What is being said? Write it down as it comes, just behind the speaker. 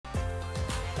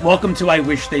Welcome to I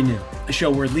Wish They Knew, a show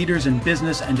where leaders in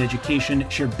business and education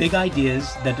share big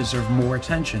ideas that deserve more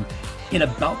attention in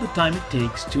about the time it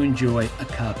takes to enjoy a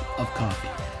cup of coffee.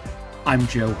 I'm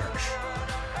Joe Hirsch.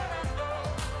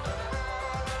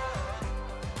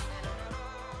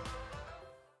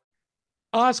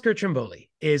 Oscar Trimboli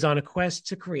is on a quest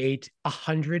to create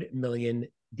 100 million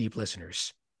deep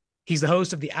listeners. He's the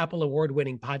host of the Apple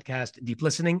Award-winning podcast Deep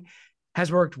Listening,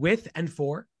 has worked with and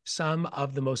for some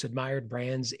of the most admired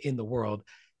brands in the world,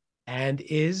 and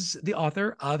is the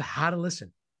author of How to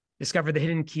Listen, Discover the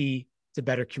Hidden Key to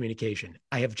Better Communication.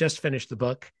 I have just finished the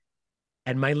book,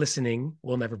 and my listening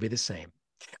will never be the same.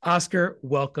 Oscar,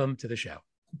 welcome to the show.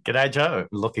 G'day, Joe.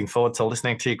 Looking forward to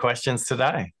listening to your questions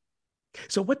today.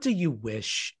 So what do you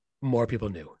wish more people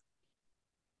knew?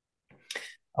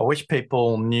 I wish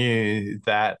people knew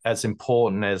that as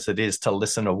important as it is to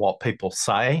listen to what people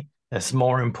say, it's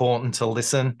more important to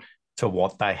listen to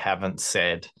what they haven't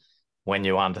said. When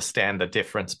you understand the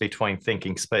difference between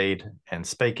thinking speed and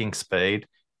speaking speed,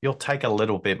 you'll take a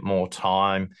little bit more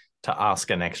time to ask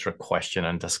an extra question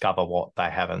and discover what they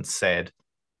haven't said,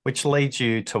 which leads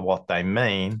you to what they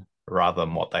mean rather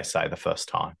than what they say the first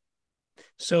time.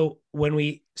 So when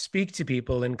we speak to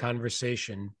people in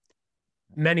conversation,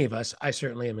 many of us, I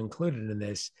certainly am included in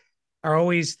this, are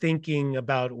always thinking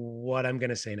about what I'm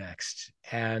going to say next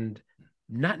and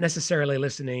not necessarily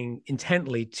listening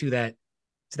intently to that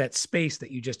space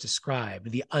that you just described,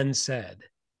 the unsaid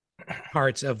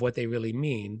parts of what they really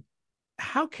mean.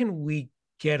 How can we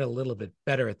get a little bit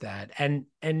better at that? And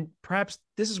perhaps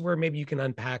this is where maybe you can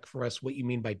unpack for us what you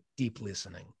mean by deep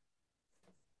listening.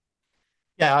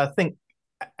 Yeah, I think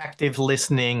active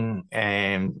listening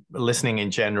and listening in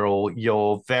general,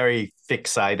 you're very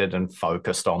fixated and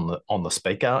focused on the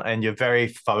speaker, and you're very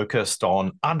focused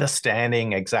on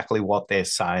understanding exactly what they're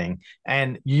saying,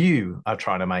 and you are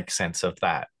trying to make sense of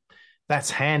that. That's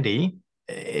handy.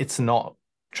 It's not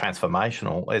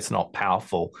transformational. It's not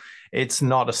powerful. It's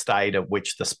not a state at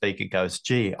which the speaker goes,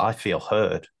 gee, I feel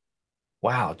heard.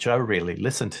 Wow, Joe really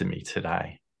listened to me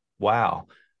today. Wow,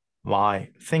 my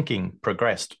thinking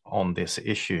progressed on this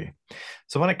issue.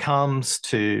 So when it comes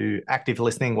to active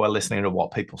listening, we're listening to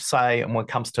what people say. And when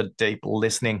it comes to deep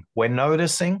listening, we're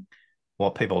noticing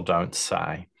what people don't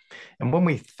say. And when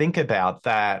we think about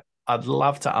that, I'd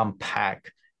love to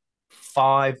unpack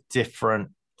 5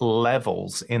 different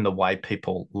levels in the way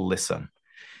people listen.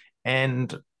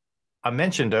 And I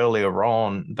mentioned earlier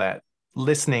on that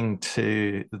listening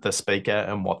to the speaker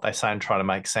and what they say and trying to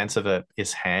make sense of it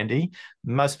is handy.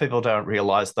 Most people don't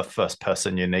realize the first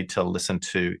person you need to listen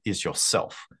to is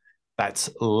yourself. That's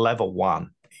level 1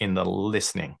 in the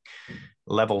listening.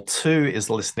 Level 2 is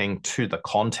listening to the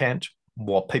content,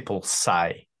 what people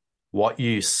say, what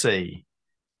you see,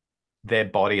 their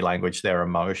body language, their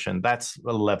emotion. That's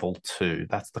level 2.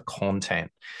 That's the content.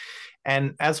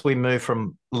 And as we move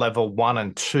from level 1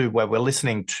 and 2, where we're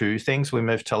listening to things, we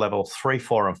move to level 3,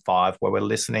 4, and 5, where we're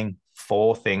listening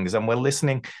for things, and we're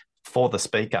listening for the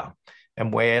speaker.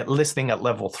 And we're listening at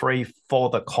level 3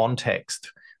 for the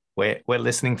context. We're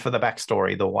listening for the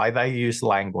backstory, the way they use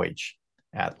language.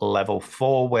 At level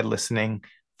 4, we're listening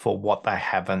for what they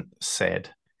haven't said.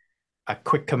 A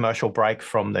quick commercial break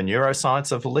from the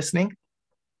neuroscience of listening.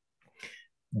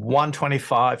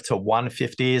 125 to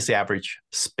 150 is the average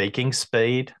speaking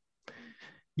speed,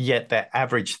 yet the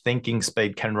average thinking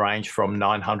speed can range from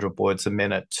 900 words a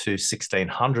minute to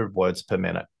 1,600 words per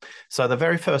minute. So the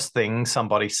very first thing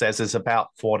somebody says is about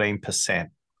 14%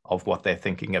 of what they're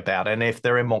thinking about. And if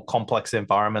they're in more complex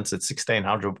environments at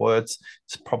 1,600 words,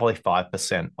 it's probably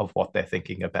 5% of what they're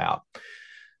thinking about.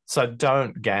 So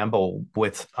don't gamble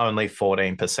with only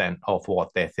 14% of what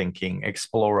they're thinking.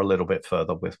 Explore a little bit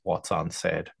further with what's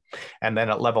unsaid. And then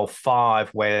at level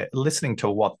 5, we're listening to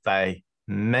what they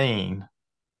mean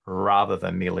rather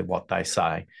than merely what they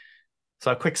say.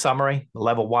 So a quick summary: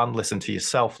 level 1, listen to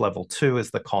yourself. Level 2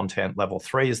 is the content. Level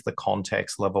 3 is the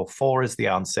context. Level 4 is the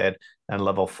unsaid. And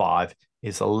level 5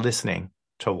 is listening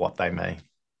to what they mean.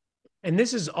 And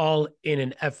this is all in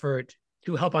an effort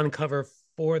to help uncover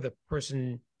for the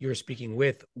person you're speaking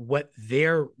with what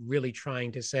they're really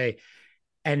trying to say.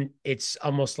 And it's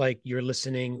almost like you're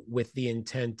listening with the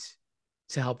intent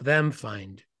to help them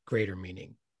find greater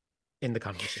meaning in the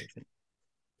conversation.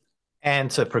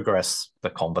 And to progress the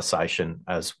conversation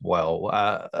as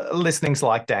well. Listening's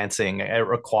like dancing. It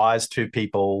requires 2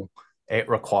 people. It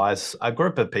requires a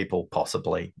group of people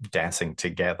possibly dancing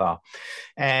together.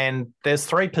 And there's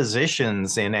 3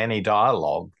 positions in any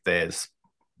dialogue. There's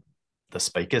the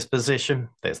speaker's position,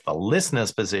 there's the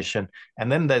listener's position,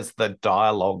 and then there's the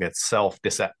dialogue itself,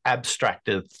 this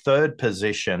abstracted third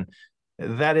position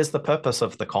That is the purpose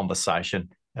of the conversation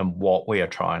and what we are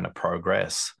trying to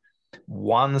progress.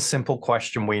 One simple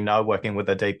question we know, working with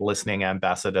the deep listening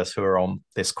ambassadors who are on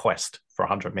this quest for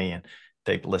 100 million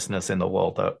deep listeners in the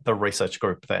world, the research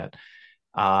group that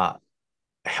are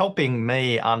helping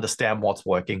me understand what's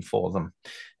working for them.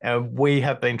 And we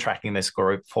have been tracking this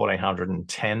group,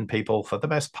 1,410 people, for the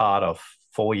best part of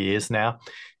 4 years now.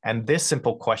 And this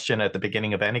simple question at the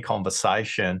beginning of any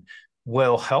conversation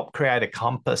will help create a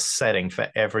compass setting for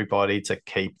everybody to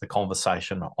keep the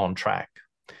conversation on track.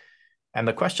 And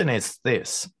the question is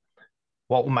this: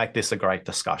 what will make this a great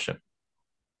discussion?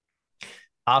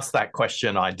 Ask that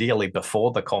question ideally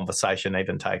before the conversation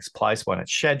even takes place, when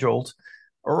it's scheduled,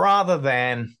 rather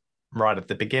than right at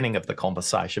the beginning of the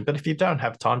conversation. But if you don't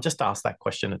have time, just ask that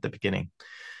question at the beginning.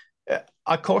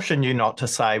 I caution you not to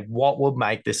say, what will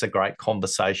make this a great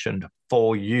conversation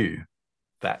for you?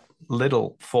 That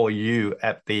little "for you"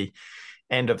 at the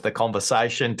end of the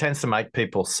conversation tends to make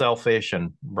people selfish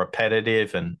and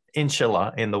repetitive and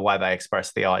insular in the way they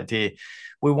express the idea.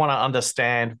 We want to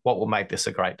understand what will make this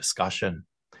a great discussion.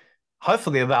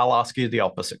 Hopefully they'll ask you the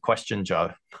opposite question,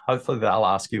 Joe. Hopefully they'll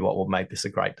ask you what will make this a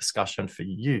great discussion for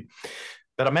you.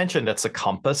 But I mentioned it's a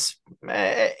compass.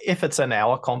 If it's an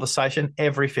hour conversation,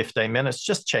 every 15 minutes,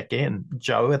 just check in.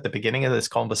 Joe, at the beginning of this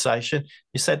conversation,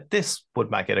 you said this would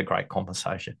make it a great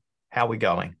conversation. How are we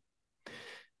going?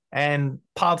 And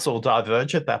paths will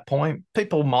diverge at that point.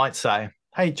 People might say,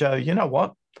 hey, Joe, you know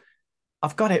what?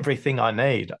 I've got everything I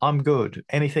need. I'm good.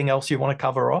 Anything else you want to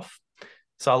cover off?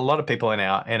 So a lot of people in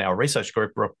our research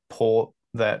group report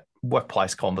that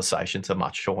workplace conversations are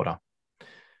much shorter.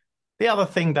 The other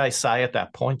thing they say at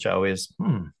that point, Joe, is,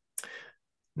 now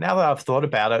that I've thought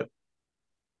about it,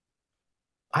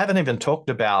 I haven't even talked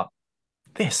about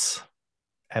this.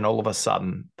 And all of a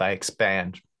sudden, they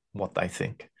expand what they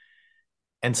think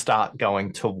and start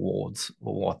going towards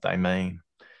what they mean.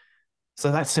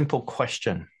 So that simple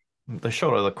question, the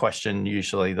shorter the question,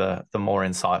 usually the more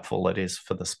insightful it is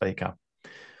for the speaker.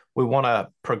 We want to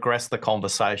progress the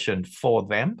conversation for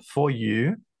them, for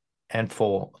you, and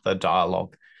for the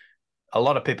dialogue. A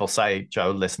lot of people say,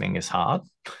 Joe, listening is hard.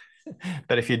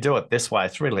 But if you do it this way,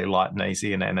 it's really light and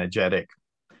easy and energetic.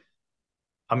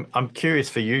 I'm curious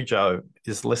for you, Joe,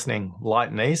 is listening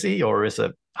light and easy, or is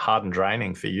it hard and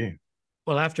draining for you?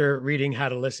 Well, after reading How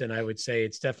to Listen, I would say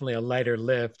it's definitely a lighter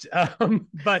lift.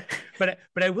 But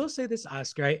I will say this,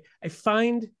 Oscar, I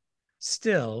find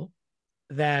still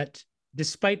that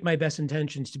despite my best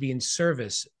intentions to be in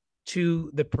service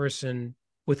to the person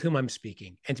with whom I'm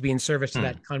speaking and to be in service to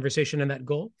that conversation and that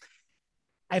goal,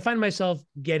 I find myself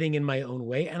getting in my own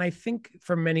way. And I think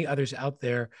for many others out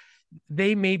there,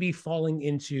 they may be falling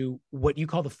into what you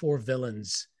call the four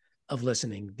villains of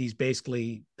listening, these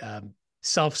basically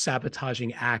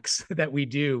self-sabotaging acts that we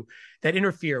do that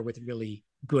interfere with really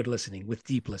good listening, with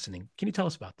deep listening. Can you tell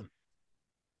us about them?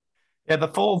 Yeah, the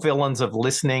four villains of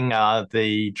listening are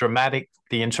the dramatic,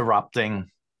 the interrupting,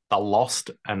 the lost,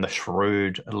 and the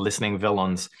shrewd listening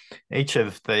villains. Each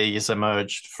of these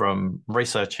emerged from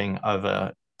researching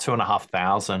over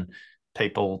 2,500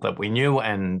 people that we knew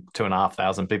and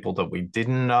 2,500 people that we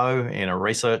didn't know in a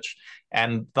research.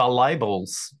 And the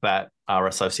labels that are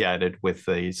associated with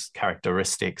these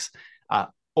characteristics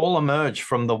all emerge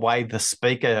from the way the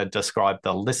speaker described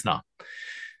the listener.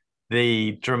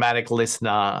 The dramatic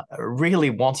listener really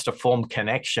wants to form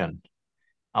connection.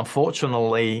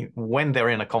 Unfortunately, when they're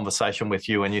in a conversation with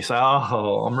you and you say,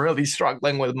 oh, I'm really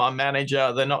struggling with my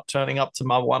manager, they're not turning up to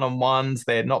my one-on-ones,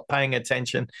 they're not paying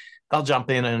attention, they'll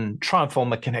jump in and try and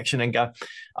form a connection and go,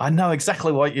 I know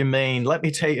exactly what you mean. Let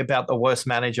me tell you about the worst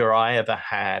manager I ever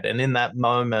had. And in that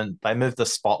moment, they move the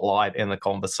spotlight in the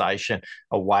conversation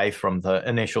away from the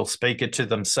initial speaker to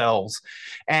themselves.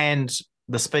 And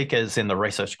the speakers in the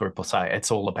research group will say,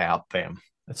 it's all about them.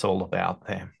 It's all about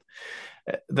them.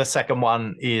 The second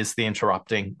one is the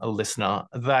interrupting listener.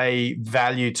 They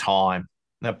value time.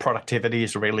 Now, productivity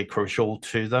is really crucial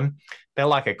to them. They're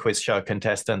like a quiz show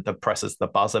contestant that presses the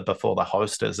buzzer before the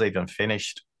host has even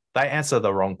finished. They answer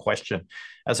the wrong question.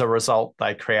 As a result,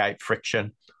 they create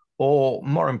friction, or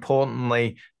more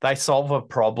importantly, they solve a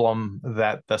problem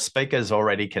that the speakers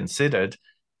already considered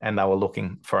and they were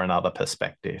looking for another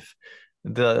perspective.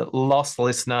 The lost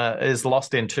listener is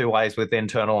lost in two ways, with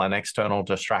internal and external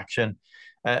distraction.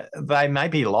 They may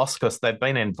be lost because they've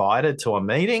been invited to a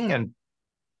meeting and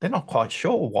they're not quite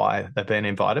sure why they've been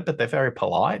invited, but they're very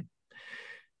polite.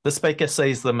 The speaker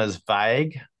sees them as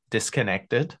vague,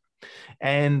 disconnected,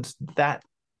 and that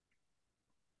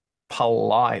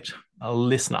polite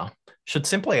listener should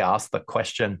simply ask the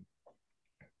question,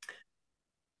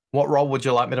 what role would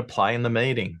you like me to play in the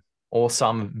meeting? or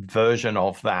some version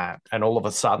of that. And all of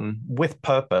a sudden, with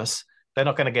purpose, they're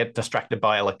not going to get distracted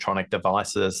by electronic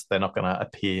devices. They're not going to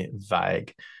appear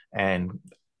vague and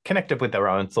connected with their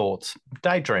own thoughts.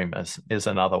 Daydreamers is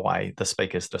another way the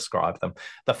speakers describe them.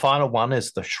 The final one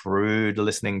is the shrewd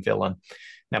listening villain.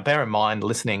 Now, bear in mind,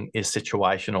 listening is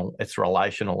situational, it's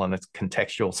relational, and it's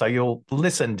contextual. So you'll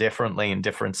listen differently in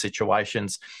different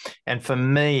situations. And for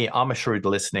me, I'm a shrewd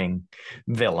listening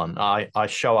villain. I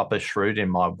show up as shrewd in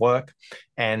my work,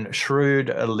 and shrewd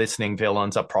listening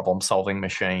villains are problem-solving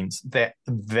machines. They're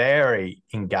very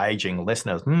engaging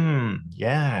listeners.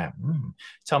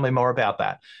 Tell me more about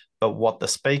that. But what the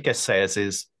speaker says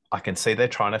is, I can see they're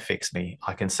trying to fix me.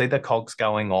 I can see the cogs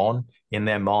going on in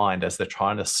their mind as they're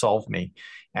trying to solve me.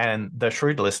 And the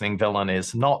shrewd listening villain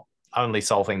is not only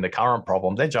solving the current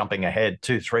problem, they're jumping ahead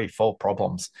 2, 3, 4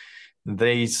 problems.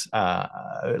 These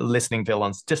listening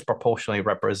villains disproportionately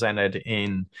represented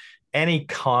in any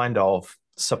kind of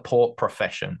support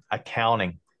profession,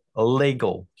 accounting,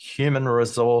 legal, human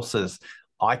resources,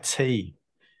 IT,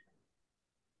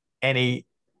 any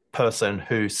person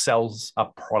who sells a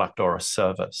product or a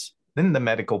service. In the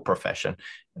medical profession,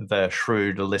 the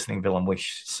shrewd listening villain we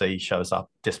see shows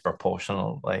up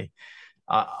disproportionately.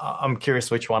 I'm curious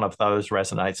which one of those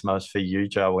resonates most for you,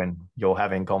 Joe, when you're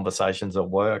having conversations at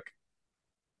work.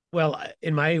 Well,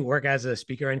 in my work as a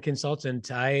speaker and consultant,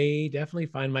 I definitely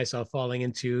find myself falling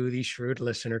into the shrewd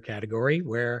listener category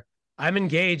where I'm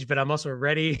engaged, but I'm also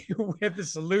ready with the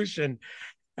solution.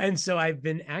 And so I've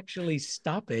been actually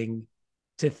stopping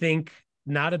to think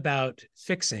not about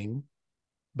fixing,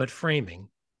 but framing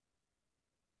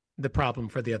the problem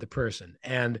for the other person.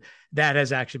 And that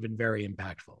has actually been very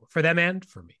impactful for them and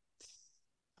for me.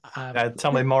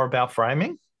 Tell me more about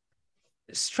framing.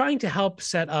 It's trying to help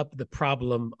set up the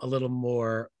problem a little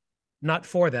more, not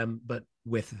for them, but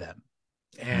with them,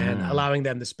 and allowing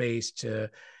them the space to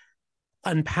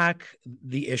unpack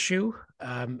the issue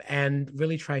and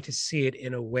really try to see it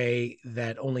in a way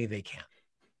that only they can.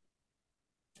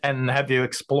 And have you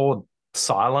explored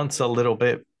silence a little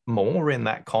bit more in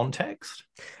that context?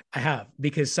 I have,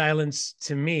 because silence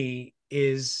to me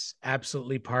is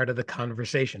absolutely part of the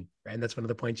conversation, right? And that's one of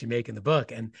the points you make in the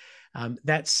book. And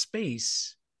that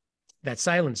space, that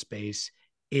silent space,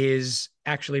 is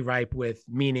actually ripe with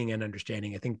meaning and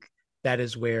understanding. I think that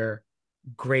is where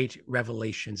great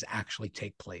revelations actually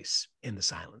take place, in the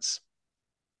silence.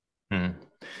 And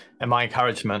my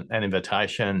encouragement and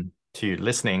invitation to you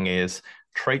listening is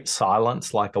treat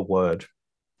silence like a word.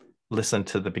 Listen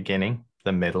to the beginning,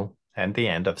 the middle, and the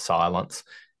end of silence,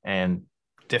 and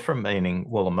different meaning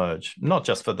will emerge, not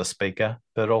just for the speaker,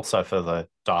 but also for the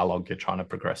dialogue you're trying to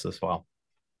progress as well.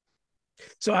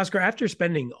 So, Oscar, after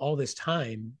spending all this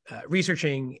time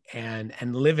researching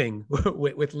and living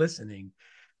with listening,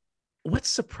 what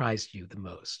surprised you the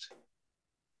most?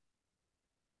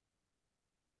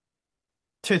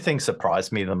 Two things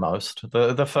surprised me the most.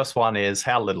 The first one is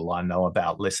how little I know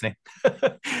about listening.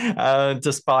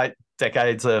 Despite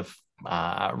decades of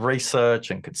research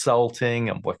and consulting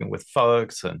and working with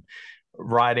folks and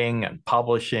writing and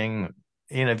publishing,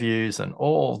 interviews and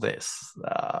all this,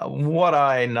 what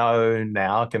I know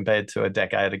now compared to a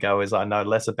decade ago is I know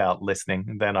less about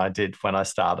listening than I did when I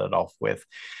started off with.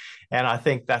 And I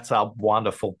think that's a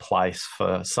wonderful place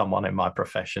for someone in my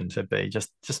profession to be.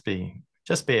 Just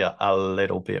be a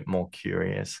little bit more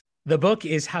curious. The book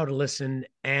is How to Listen,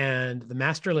 and the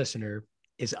master listener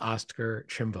is Oscar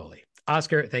Trimboli.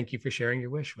 Oscar, thank you for sharing your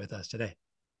wish with us today.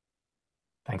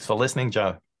 Thanks for listening,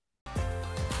 Joe.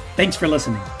 Thanks for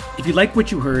listening. If you like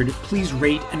what you heard, please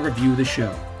rate and review the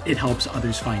show. It helps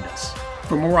others find us.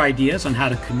 For more ideas on how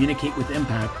to communicate with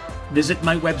impact, visit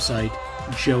my website,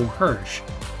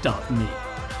 joehirsch.me.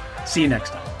 See you next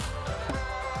time.